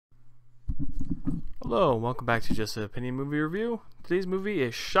Hello, and welcome back to Just an Opinion Movie Review. Today's movie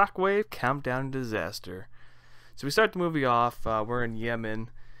is Shockwave Countdown Disaster. So we start the movie off, we're in Yemen,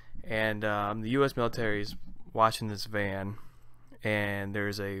 and the U.S. military is watching this van, and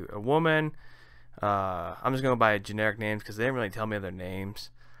there's a woman. I'm just going to go by generic names because they didn't really tell me their names.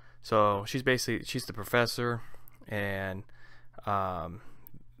 So she's the professor, and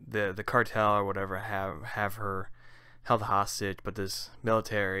the cartel or whatever have her held hostage, but this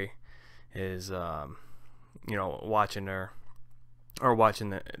military is watching her, or watching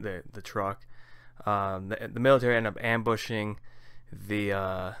the truck. The military end up ambushing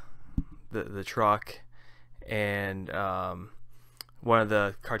the truck, and one of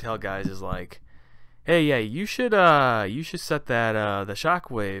the cartel guys is like, hey, yeah, you should set that the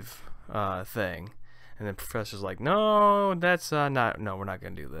shockwave thing. And the professor's like, no, that's we're not gonna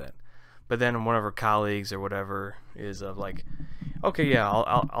do that. But then one of her colleagues or whatever is like, okay, yeah,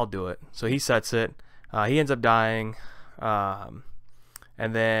 I'll do it. So he sets it. He ends up dying, and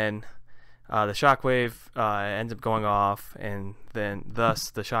then the shockwave ends up going off, and then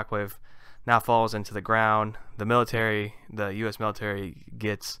thus the shockwave now falls into the ground. The U.S. military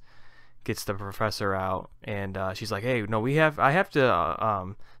gets the professor out, and she's like, hey, no, I have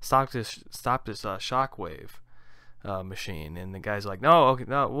to stop this shockwave machine. And the guy's like, no, okay,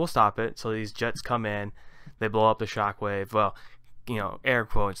 no, we'll stop it. So these jets come in, they blow up the shockwave. Well, air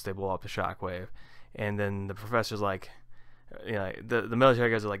quotes, they blow up the shockwave. And then the professor's like, the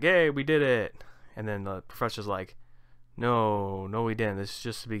military guys are like, hey, we did it. And then the professor's like, no, we didn't. This is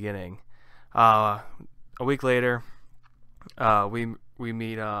just the beginning. A week later, we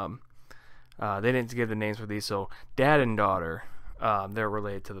meet. They didn't give the names for these, so dad and daughter, they're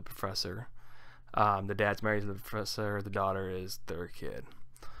related to the professor. The dad's married to the professor. The daughter is their kid.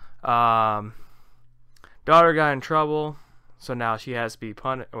 Daughter got in trouble, so now she has to be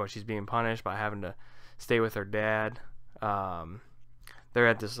punished, or she's being punished by having to stay with her dad. They're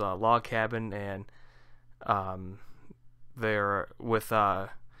at this log cabin, and they're with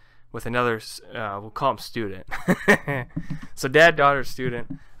another, we'll call him student. So dad, daughter,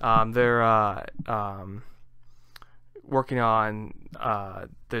 student. They're working on,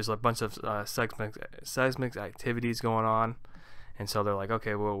 there's a bunch of seismic activities going on, and so they're like,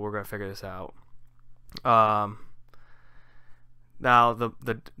 okay, well, we're gonna figure this out. Now the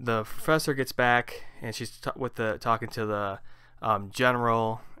professor gets back, and she's talking to the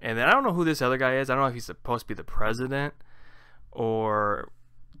general, and then I don't know who this other guy is. I don't know if he's supposed to be the president or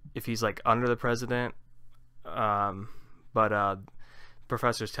if he's like under the president. But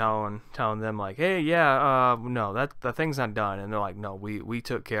professor's telling them like, hey, yeah, no, the thing's not done. And they're like, no, we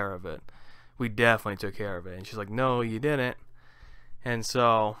took care of it. We definitely took care of it. And she's like, no, you didn't. And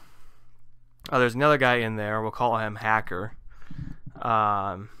so there's another guy in there. We'll call him Hacker.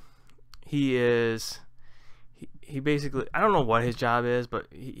 He basically, I don't know what his job is, but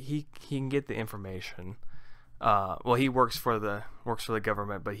he can get the information. Well, he works for the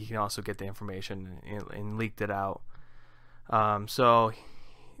government, but he can also get the information and leaked it out. So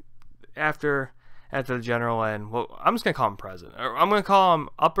after the general, and well, I'm just gonna call him president, or I'm gonna call him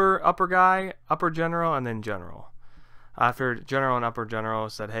upper guy, upper general, and then general. After general and upper general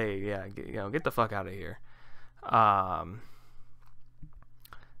said, hey, yeah, get the fuck out of here.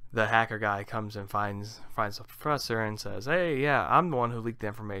 The hacker guy comes and finds the professor and says, hey, yeah, I'm the one who leaked the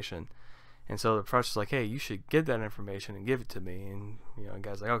information. And so the professor's like, hey, you should get that information and give it to me. And the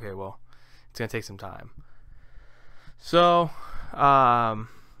guy's like, okay, well, it's gonna take some time. So now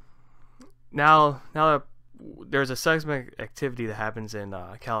there's a seismic activity that happens in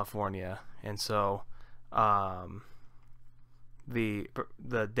California, and so the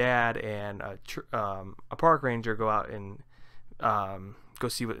dad and a park ranger go out and go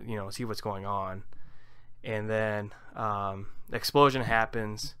see what's going on, and then explosion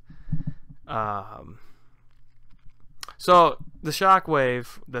happens. So the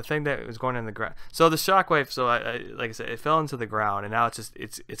shockwave, the thing that was going in the ground. So the shockwave, like I said, it fell into the ground, and now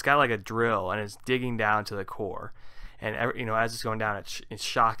it's got like a drill, and it's digging down to the core, and as it's going down, it's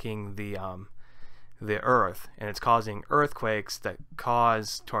shocking the earth, and it's causing earthquakes that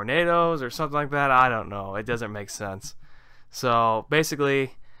cause tornadoes or something like that. I don't know. It doesn't make sense. So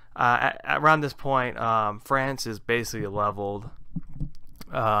basically, around this point, France is basically leveled,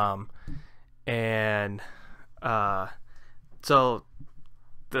 and so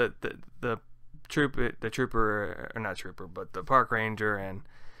the park ranger and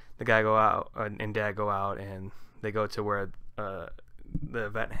the guy go out, and dad go out, and they go to where the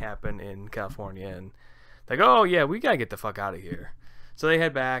event happened in California, and they go, oh yeah, we gotta get the fuck out of here. So they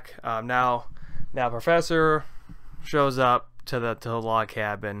head back. Now professor shows up to the log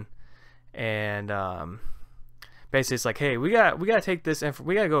cabin, and basically it's like, hey, we gotta take this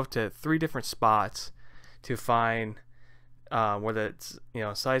we gotta go to 3 different spots to find where the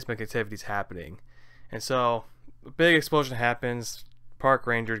seismic activity is happening. And so a big explosion happens, park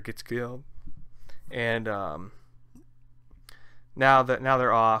ranger gets killed, and now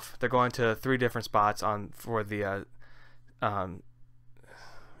they're off. They're going to 3 different spots for the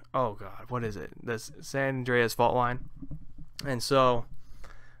oh god, what is it? The San Andreas fault line. And so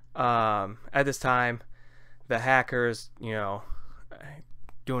at this time, the hacker's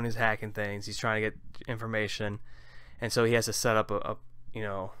doing his hacking things. He's trying to get information, and so he has to set up a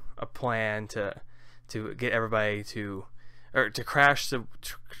plan to get everybody to crash the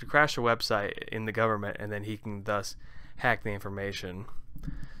website in the government, and then he can thus hack the information.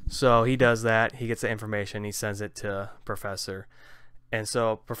 So he does that. He gets the information. He sends it to Professor, and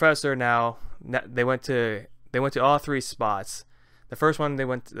so Professor now they went to all 3 spots. The first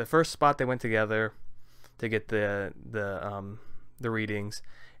spot they went together to get the readings,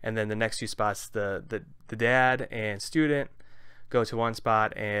 and then the next 2 spots the dad and student go to one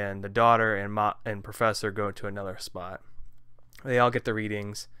spot, and the daughter and Professor go to another spot. They all get the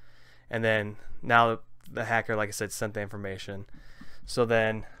readings, and then now the hacker, like I said, sent the information. So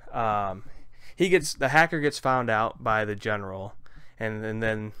then the hacker gets found out by the general, and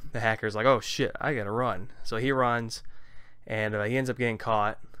then the hacker's like, oh shit, I gotta run. So he runs, and he ends up getting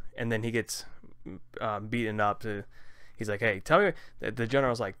caught, and then he gets beaten up. He's like, hey, tell me. The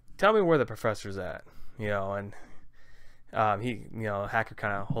general's like, tell me where the professor's at, and hacker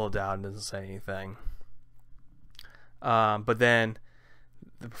kind of holds out and doesn't say anything. But then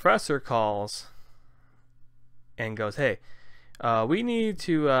the professor calls and goes, hey, we need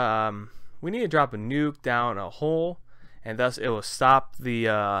to drop a nuke down a hole, and thus it will stop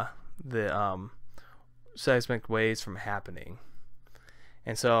the seismic waves from happening.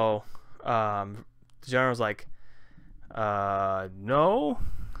 And so the general's like, no.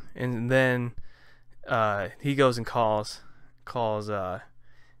 And then he goes and calls the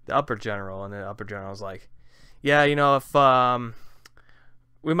upper general, and the upper general's like, yeah, if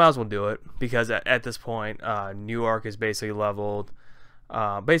we might as well do it, because at this point New York is basically leveled.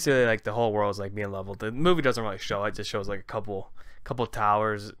 Basically, like, the whole world is like being leveled. The movie doesn't really show it; it just shows like a couple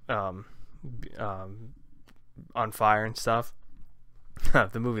towers on fire and stuff.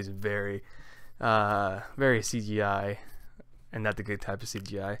 The movie's very CGI, and not the good type of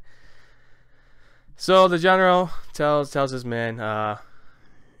CGI. So the general tells his men,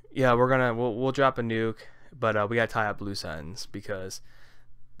 yeah, we'll drop a nuke, but we gotta tie up loose ends, because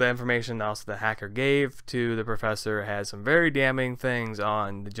the information also the hacker gave to the professor has some very damning things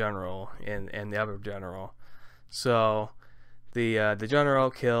on the general and the other general. So the general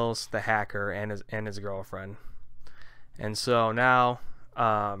kills the hacker and his girlfriend, and so now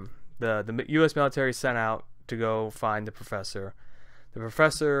the U.S. military sent out to go find the professor. The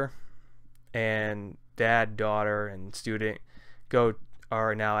professor and dad, daughter, and student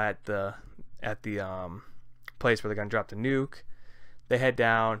are now at the place where they're gonna drop the nuke. They head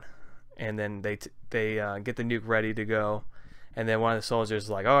down, and then they get the nuke ready to go, and then one of the soldiers is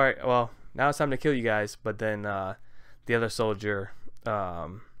like, all right, well, now it's time to kill you guys. But then the other soldier,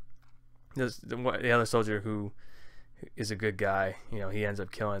 the other soldier who is a good guy, he ends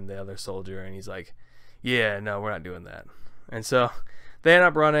up killing the other soldier, and he's like, yeah, no, we're not doing that. And so they end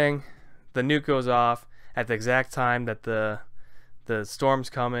up running. The nuke goes off at the exact time that the storm's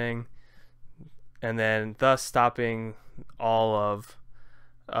coming, and then thus stopping all of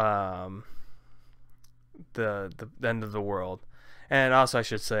the end of the world. And also, I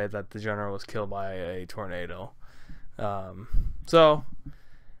should say that the general was killed by a tornado. So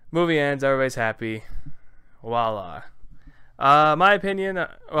movie ends, everybody's happy, voila. My opinion,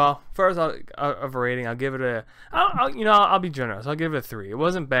 well, first of a rating, I'll give it I'll be generous, I'll give it a 3. It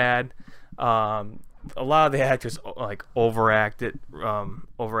wasn't bad. A lot of the actors like overacted.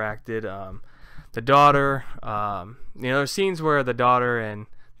 The daughter, there's scenes where the daughter and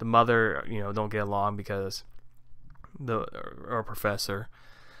the mother, don't get along because or professor.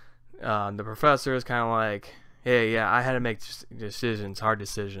 The professor is kind of like, hey, yeah, I had to make hard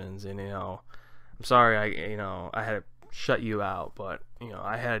decisions, and I'm sorry, I had to shut you out, but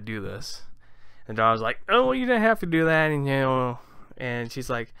I had to do this. And the daughter's like, oh, well, you didn't have to do that, and and she's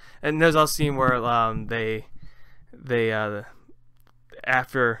like, and there's also a scene where they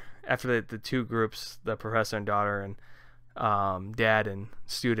after the 2 groups, the professor and daughter and dad and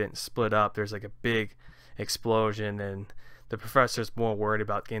student split up, there's like a big explosion, and the professor's more worried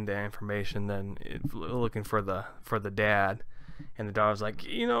about getting the information than looking for the dad. And the daughter's like,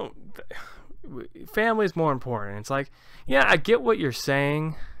 family is more important. It's like, yeah, I get what you're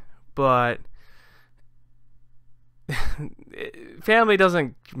saying, but family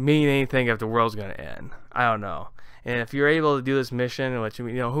doesn't mean anything if the world's gonna end. I don't know. And if you're able to do this mission, which,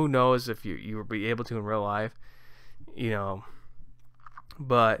 you know, who knows if you will be able to in real life, you know.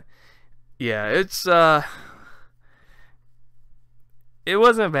 But yeah, it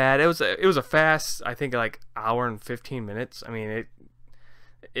wasn't bad. It was a fast, I think, like hour and 15 minutes. I mean,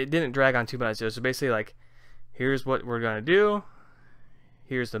 it didn't drag on too much. It was basically like, here's what we're gonna do,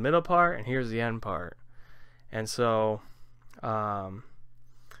 here's the middle part, and here's the end part. And so,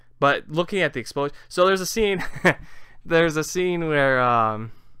 but looking at the explosion, so there's a scene, where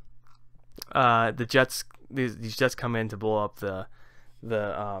the jets, these jets come in to blow up the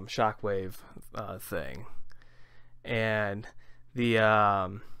shockwave thing, and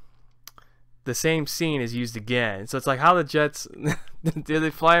the same scene is used again. So it's like, how the jets did they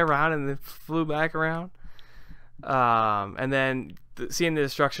fly around and they flew back around, and then seeing the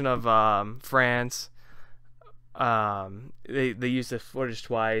destruction of France. They used the footage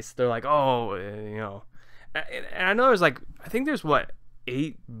twice. They're like, oh, you know, and I know there's like, I think there's what,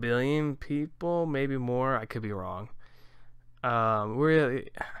 8 billion people, maybe more. I could be wrong. Really,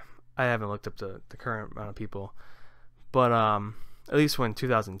 I haven't looked up the current amount of people, but at least when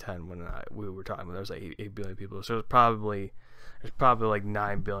 2010, when we were talking about, there was like 8 billion people. So there's probably like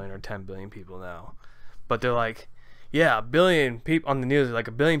 9 billion or 10 billion people now. But they're like, yeah, a billion people on the news. Like,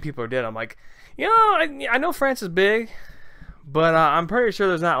 a billion people are dead. I'm like, you know, I know France is big, but I'm pretty sure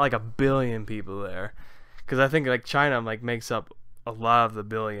there's not like a billion people there, because I think like China like makes up a lot of the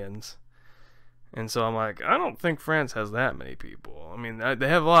billions, and so I'm like, I don't think France has that many people. I mean, they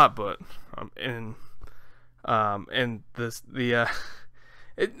have a lot, but it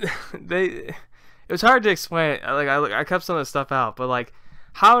was hard to explain. Like, I kept some of the stuff out, but like,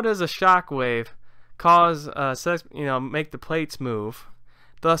 how does a shockwave cause make the plates move,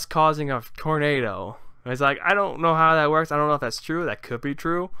 thus causing a tornado? And it's like, I don't know how that works. I don't know if that's true. That could be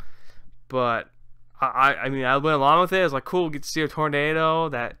true, but I mean, I went along with it. It's like, cool, get to see a tornado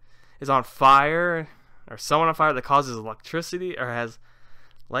that is on fire, or someone on fire that causes electricity or has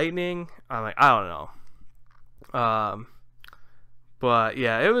lightning. I'm like, I don't know. But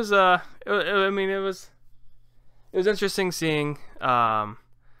yeah, it was it was interesting seeing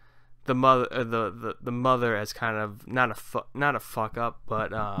the mother, the mother as kind of not a fuck up,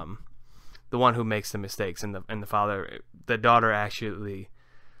 but the one who makes the mistakes, and the father, the daughter actually,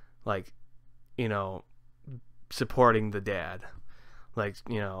 like, you know, supporting the dad. Like,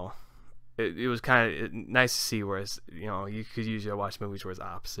 you know, it was kind of nice to see, whereas, you know, you could usually watch movies where it's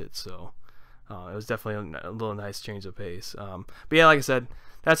opposite. So it was definitely a little nice change of pace. But yeah, like I said,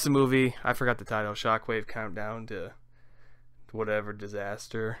 that's the movie. I forgot the title, Shockwave Countdown to whatever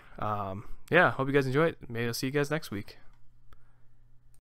disaster. Yeah, hope you guys enjoy it. Maybe I'll see you guys next week.